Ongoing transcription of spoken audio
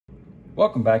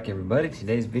Welcome back, everybody.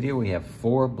 Today's video we have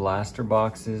 4 blaster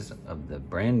boxes of the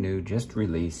brand new, just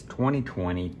released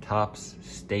 2020 Topps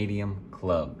Stadium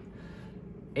Club.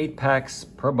 8 packs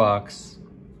per box.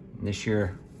 This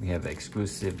year we have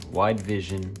exclusive wide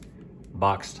vision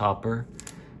box topper.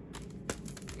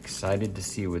 Excited to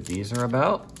see what these are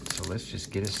about. So let's just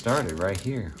get it started right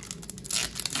here.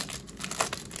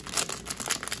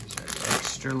 These are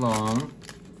extra long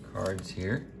cards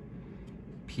here.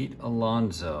 Pete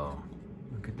Alonso.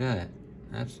 Look at that.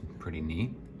 That's pretty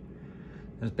neat.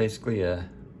 That's basically a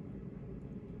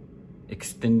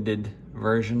extended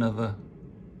version of a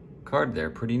card there.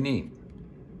 Pretty neat.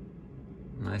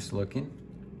 Nice looking.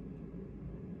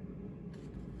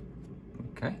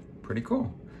 Okay, pretty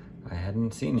cool. I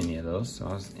hadn't seen any of those, so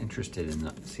I was interested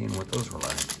in seeing what those were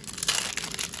like.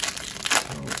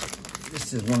 So,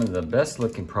 this is one of the best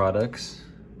looking products,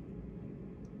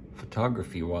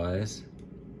 photography-wise,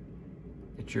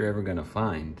 that you're ever gonna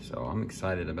find. So I'm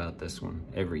excited about this one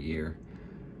every year.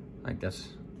 Like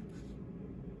just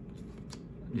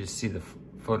see the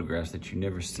photographs that you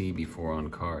never see before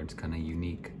on cards, kind of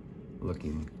unique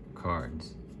looking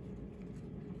cards.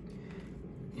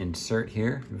 Insert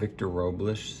here, Victor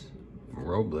Robles,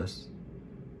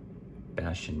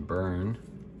 Bash and Burn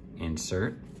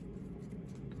insert.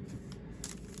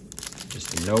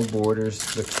 Just no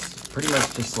borders, looks pretty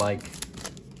much just like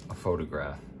a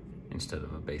photograph instead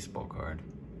of a baseball card.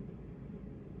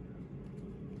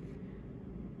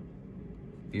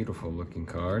 Beautiful looking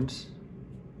cards,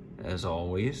 as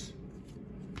always.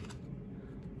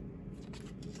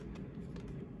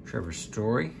 Trevor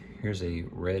Story, here's a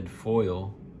red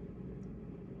foil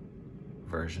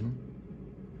version.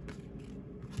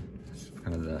 It's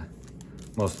kind of the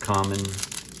most common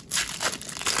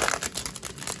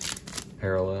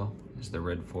parallel is the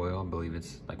red foil. I believe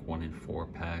it's like 1 in 4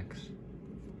 packs.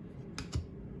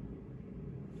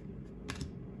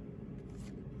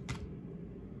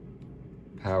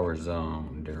 Power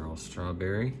Zone, Darryl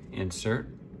Strawberry insert.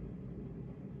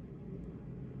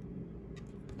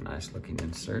 Nice looking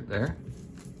insert there.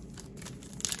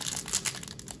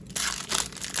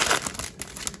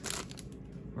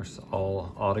 Of course,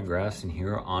 all autographs in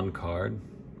here on card,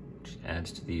 which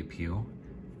adds to the appeal.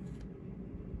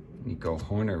 Nico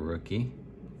Hoerner rookie.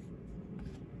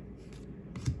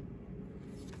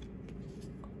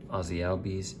 Ozzie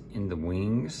Albies in the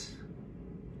wings.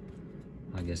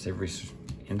 I guess every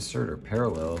insert or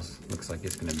parallels looks like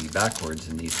it's going to be backwards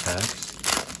in these packs.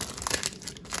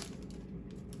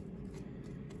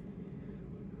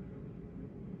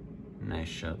 Nice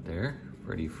shot there.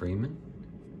 Freddie Freeman.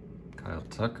 Kyle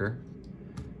Tucker.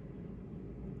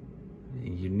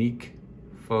 Unique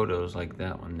photos like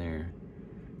that one there.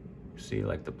 See,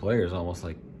 like the player's almost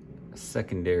like a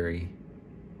secondary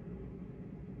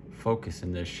focus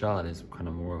in this shot is kind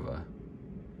of more of a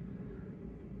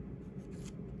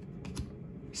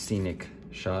scenic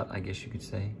shot, I guess you could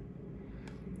say.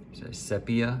 There's a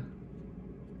sepia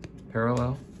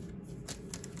parallel.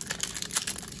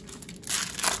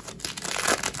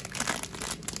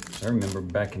 I remember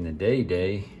back in the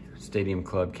day, Stadium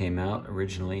Club came out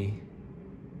originally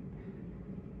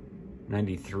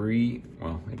 93,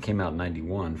 well, it came out in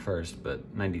 91 first,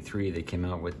 but 93 they came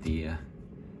out with the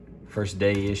first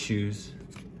day issues.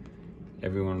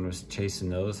 Everyone was chasing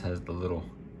those, has the little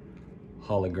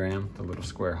hologram, the little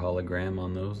square hologram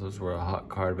on those. Those were a hot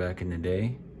card back in the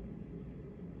day.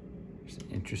 There's an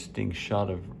interesting shot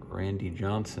of Randy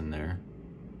Johnson there.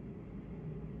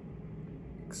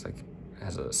 Looks like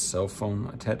has a cell phone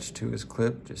attached to his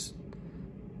clip. Just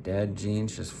dad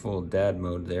jeans, just full dad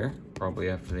mode there. Probably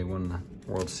after they won the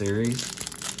World Series.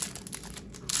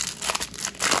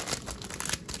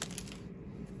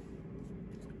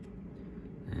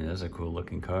 And that's a cool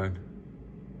looking card.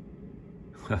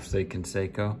 Jose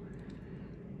Canseco.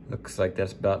 Looks like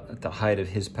that's about at the height of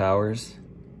his powers.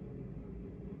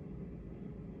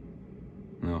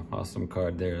 No, awesome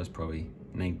card there. That's probably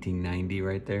 1990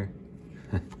 right there.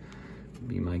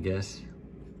 Be my guess.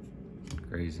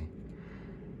 Crazy.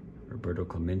 Roberto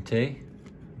Clemente.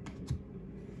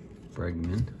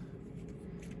 Bregman.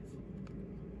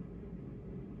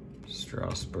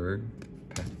 Strasburg.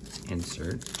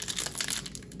 Insert.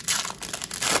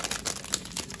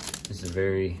 It's a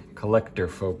very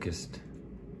collector-focused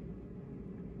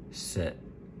set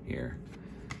here.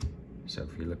 So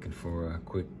if you're looking for a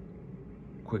quick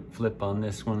flip on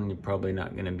this one, you're probably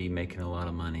not going to be making a lot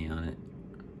of money on it.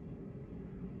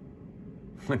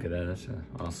 Look at that, that's an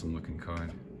awesome looking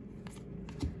card.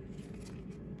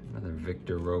 Another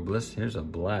Victor Robles. Here's a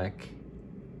black.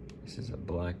 This is a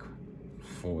black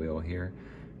foil here.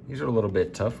 These are a little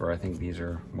bit tougher. I think these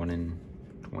are 1 in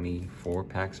 24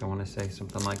 packs, I want to say,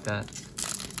 something like that.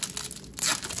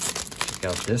 Check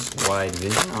out this wide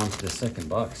vision. On to the second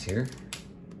box here.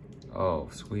 Oh,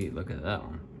 sweet, look at that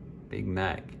one. Big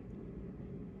Mac.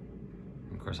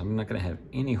 Of course, I'm not gonna have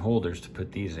any holders to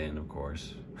put these in, of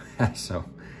course. So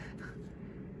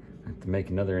I have to make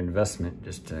another investment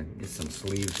just to get some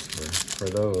sleeves for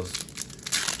those.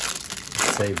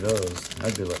 Save those.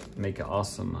 That'd be make an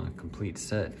awesome complete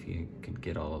set if you could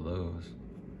get all of those.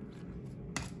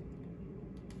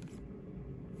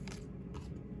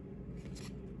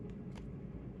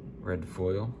 Red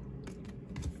foil.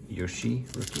 Yoshi,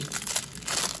 rookie.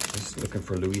 Just looking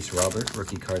for Luis Robert,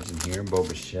 rookie cards in here. Bo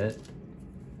Bichette,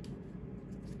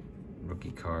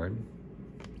 rookie card.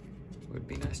 Would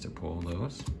be nice to pull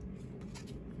those,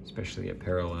 especially a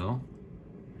parallel.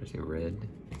 There's a red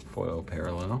foil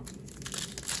parallel.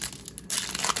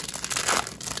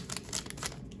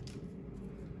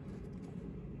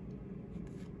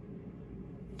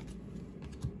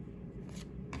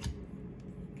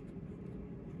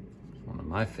 One of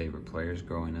my favorite players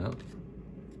growing up.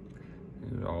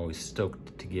 I was always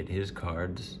stoked to get his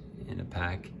cards in a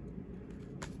pack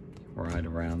right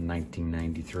around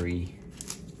 1993.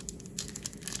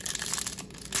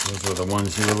 Those were the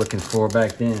ones you were looking for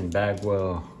back then.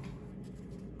 Bagwell,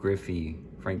 Griffey,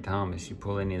 Frank Thomas. You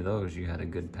pull any of those, you had a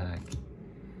good pack.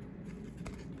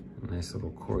 A nice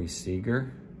little Corey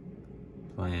Seager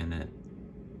playing at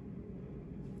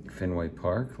Fenway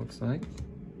Park, looks like.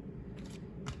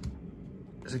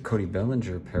 There's a Cody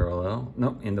Bellinger parallel.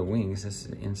 Nope, in the wings. This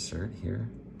is an insert here.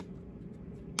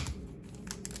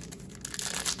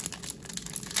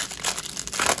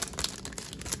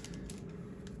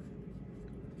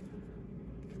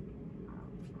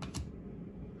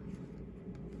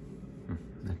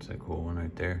 That's a cool one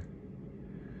right there.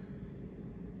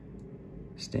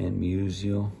 Stan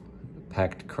Musial,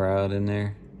 packed crowd in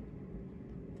there.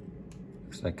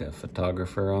 Looks like a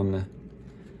photographer on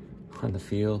the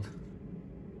field.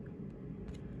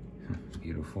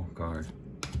 Beautiful card.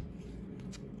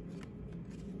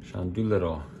 Sean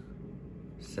Doolittle,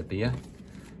 Sepia,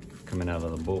 coming out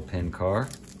of the bullpen car.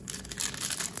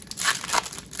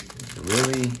 It's a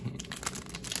really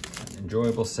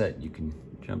enjoyable set you can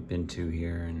jump into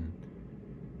here, and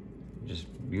just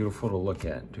beautiful to look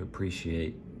at, to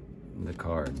appreciate the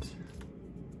cards.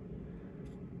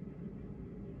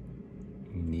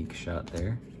 Unique shot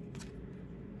there.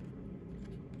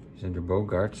 Xander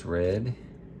Bogaerts, red.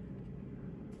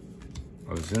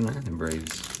 Ozuna, the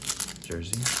Braves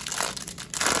jersey.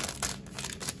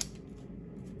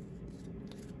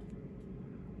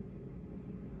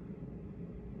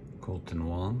 Colton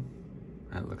Wong.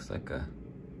 That looks like a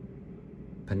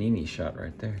Panini shot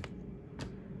right there.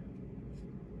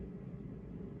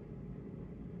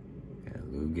 Got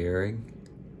Lou Gehrig.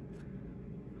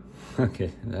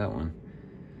 Okay, that one.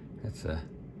 That's a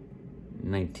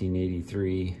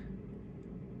 1983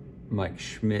 Mike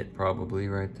Schmidt probably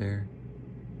right there.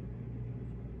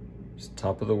 Just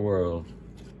top of the world.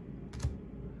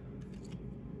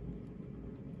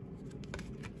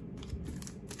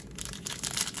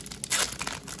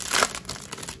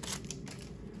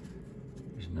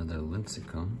 There's another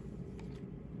Lincecum.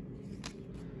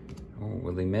 Oh,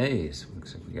 Willie Mays.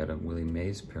 Looks like we got a Willie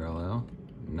Mays parallel.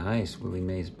 Nice, Willie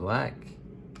Mays black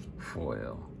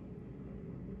foil.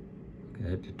 Look at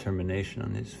that determination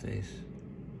on his face.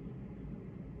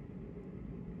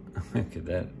 Look at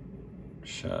that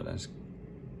shot.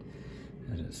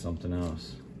 That is something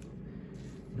else.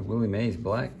 The Willie Mays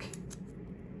black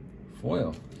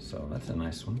foil. So that's a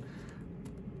nice one.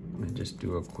 I'm gonna just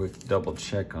do a quick double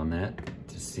check on that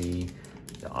to see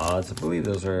the odds. I believe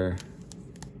those are,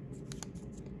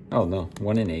 oh no,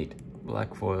 1 in 8.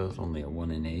 Black foil is only a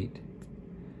 1 in 8.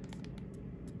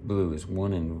 Blue is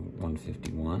 1 in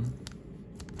 151.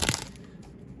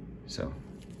 So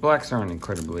blacks aren't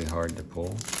incredibly hard to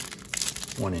pull.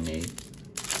 1 in 8.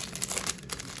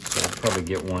 So I'll probably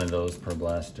get one of those per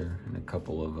blaster and a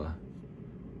couple of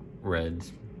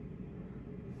reds.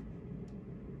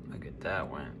 Look at that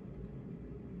one.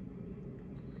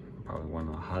 Probably one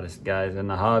of the hottest guys in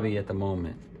the hobby at the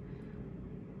moment.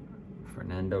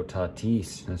 Fernando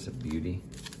Tatis, that's a beauty.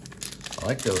 I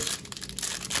like those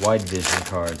wide vision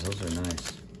cards, those are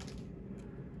nice.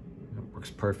 It works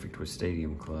perfect with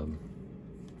Stadium Club.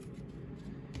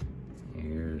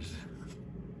 Here's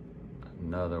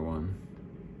another one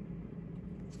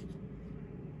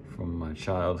from my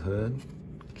childhood.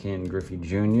 Ken Griffey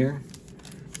Jr.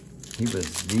 He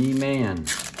was the man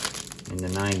in the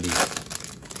 90s.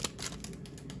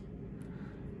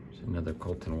 There's another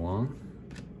Colton Wong.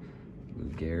 Lou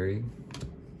Gehrig.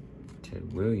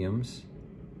 Ted Williams.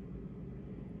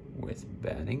 with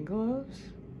batting gloves.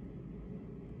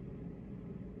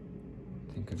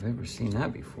 I think I've ever seen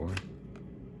that before.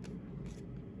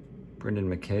 Brendan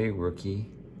McKay, rookie,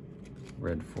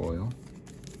 red foil.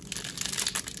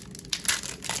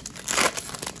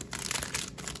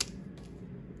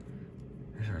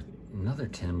 There's another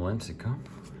Tim Lincecum,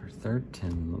 our third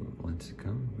Tim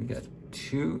Lincecum. We got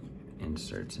 2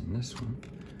 inserts in this one.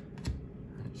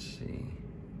 Let's see,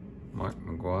 Mark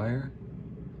McGwire,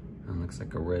 and looks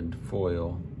like a red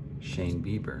foil Shane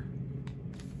Bieber.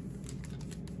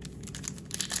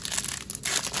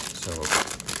 So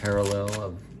a parallel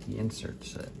of the insert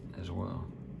set as well.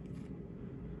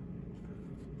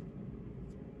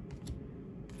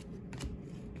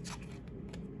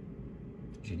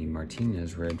 JD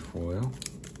Martinez red foil.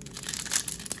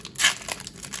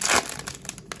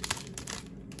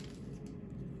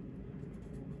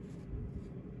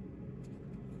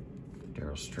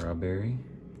 Darryl Strawberry.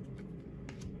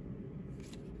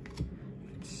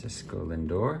 Cisco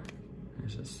Lindor.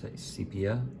 There's a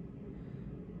Sepia.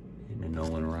 And a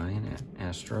Nolan Ryan at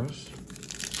Astros.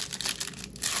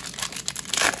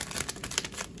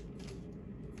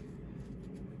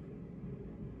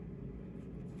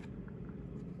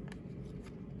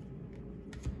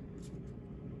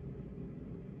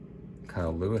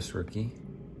 Kyle Lewis rookie.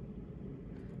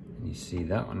 And you see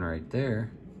that one right there.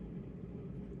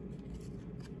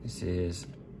 This is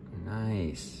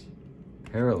nice.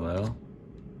 Parallel.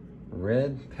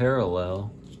 Red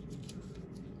parallel.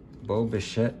 Bo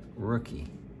Bichette rookie.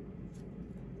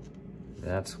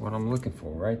 That's what I'm looking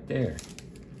for right there.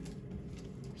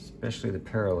 Especially the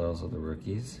parallels of the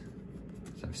rookies.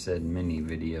 As I've said in many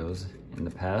videos in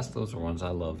the past, those are ones I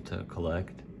love to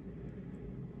collect.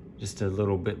 Just a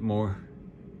little bit more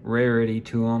rarity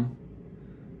to them.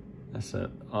 That's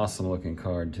an awesome looking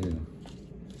card too.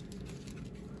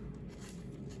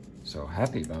 So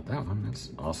happy about that one, that's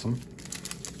awesome.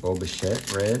 Bo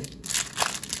Bichette, red.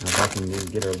 Now if I can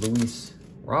get our Luis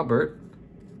Robert,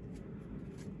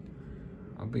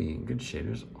 I'll be in good shape.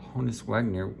 There's Honus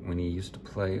Wagner when he used to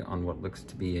play on what looks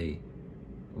to be a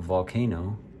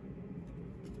volcano.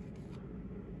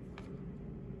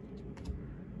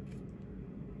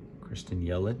 Christian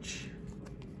Yelich.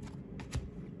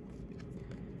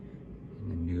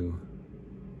 And the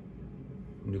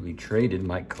newly traded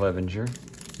Mike Clevenger.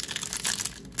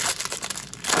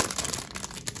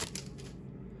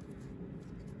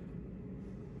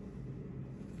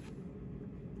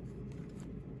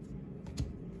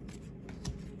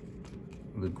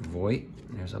 Luke Voit,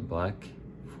 there's a black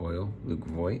foil, Luke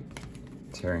Voit,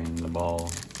 tearing the ball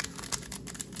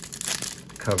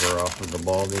cover off of the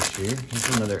ball this year. Here's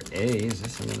another A, is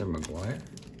this another McGwire?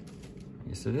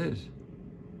 Yes it is.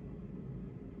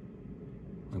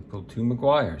 We pulled 2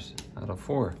 McGwires out of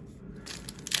 4.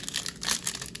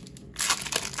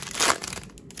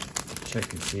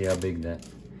 Check and see how big that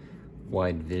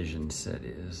wide vision set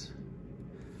is.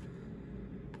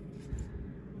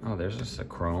 Oh, there's just a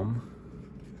chrome.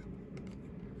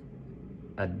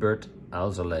 Adbert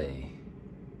Alzolay.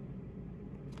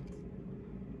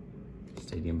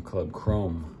 Stadium Club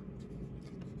Chrome.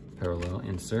 Parallel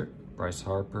insert. Bryce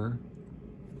Harper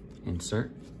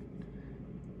insert.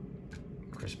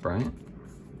 Chris Bryant.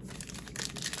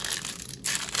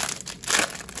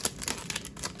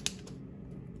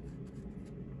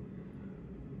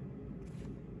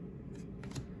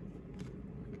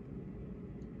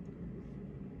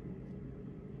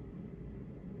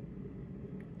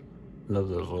 Love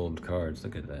those old cards.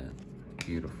 Look at that.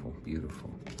 Beautiful,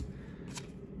 beautiful.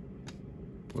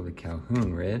 Willie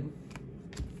Calhoun red.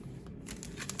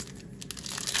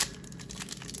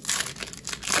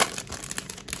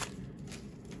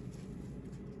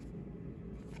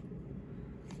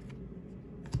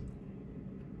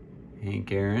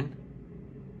 Hank Aaron.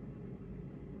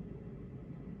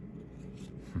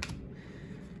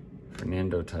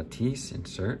 Fernando Tatis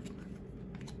insert.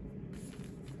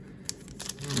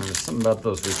 There's something about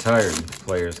those retired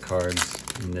players cards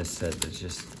in this set that's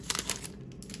just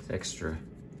extra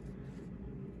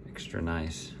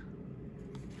nice.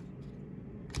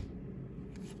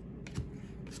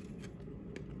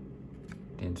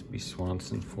 Dansby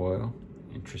Swanson foil.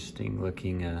 Interesting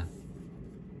looking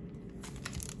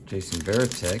Jason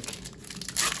Varitek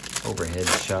overhead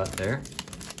shot there.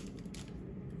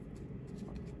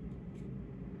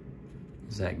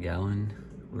 Zach Gallen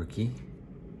rookie.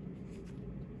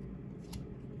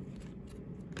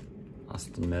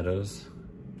 Austin Meadows,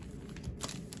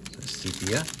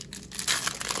 Sepia.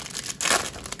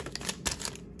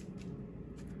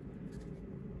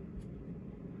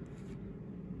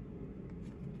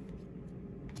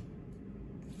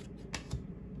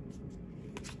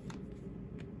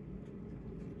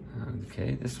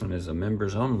 Okay, this one is a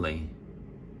members only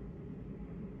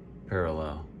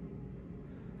parallel.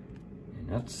 And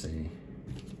that's a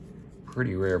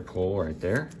pretty rare pull right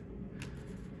there.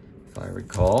 If I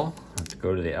recall, I have to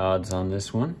go to the odds on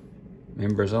this one.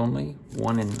 Members only,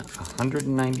 1 in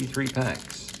 193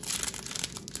 packs.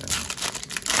 So,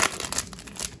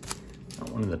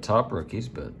 not one of the top rookies,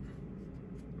 but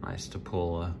nice to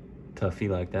pull a toughie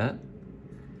like that.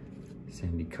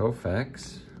 Sandy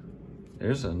Koufax.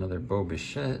 There's another Bo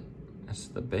Bichette. That's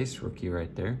the base rookie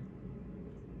right there.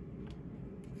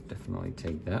 Definitely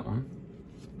take that one.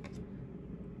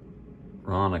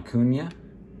 Ron Acuna.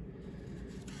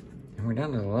 And we're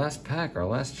down to the last pack, our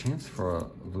last chance for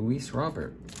Luis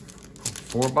Robert.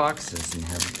 4 boxes and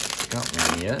haven't got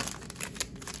one yet.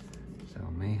 So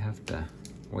may have to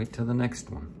wait till the next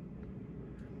one.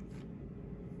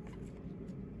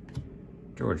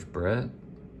 George Brett,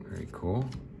 very cool.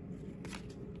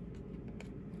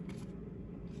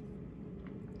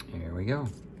 Here we go.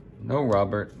 No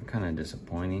Robert, kind of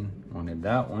disappointing. Wanted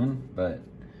that one, but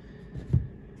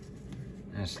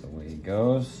that's the way it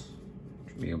goes.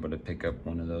 Should be able to pick up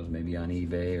one of those maybe on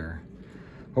eBay, or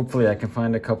hopefully I can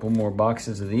find a couple more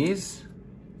boxes of these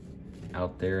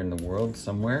out there in the world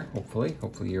somewhere. Hopefully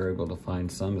you're able to find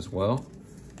some as well.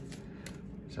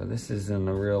 So this isn't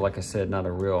a real, like I said, not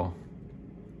a real,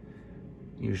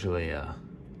 usually a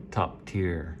top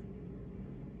tier,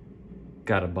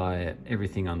 gotta buy it,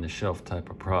 everything on the shelf type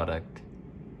of product.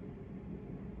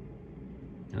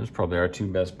 Those probably our 2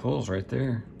 best pulls right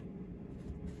there.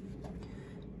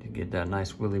 To get that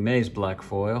nice Willie Mays black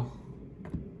foil.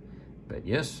 But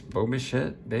yes, Bo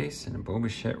Bichette base and a Bo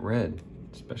Bichette red,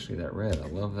 especially that red. I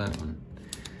love that one.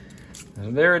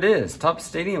 So there it is, Topps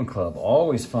Stadium Club.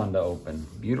 Always fun to open.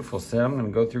 Beautiful set. I'm gonna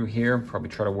go through here, probably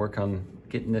try to work on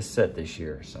getting this set this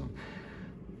year. So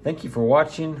thank you for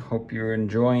watching. Hope you're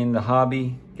enjoying the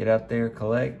hobby. Get out there,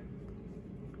 collect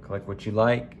what you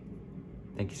like.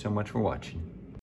 Thank you so much for watching.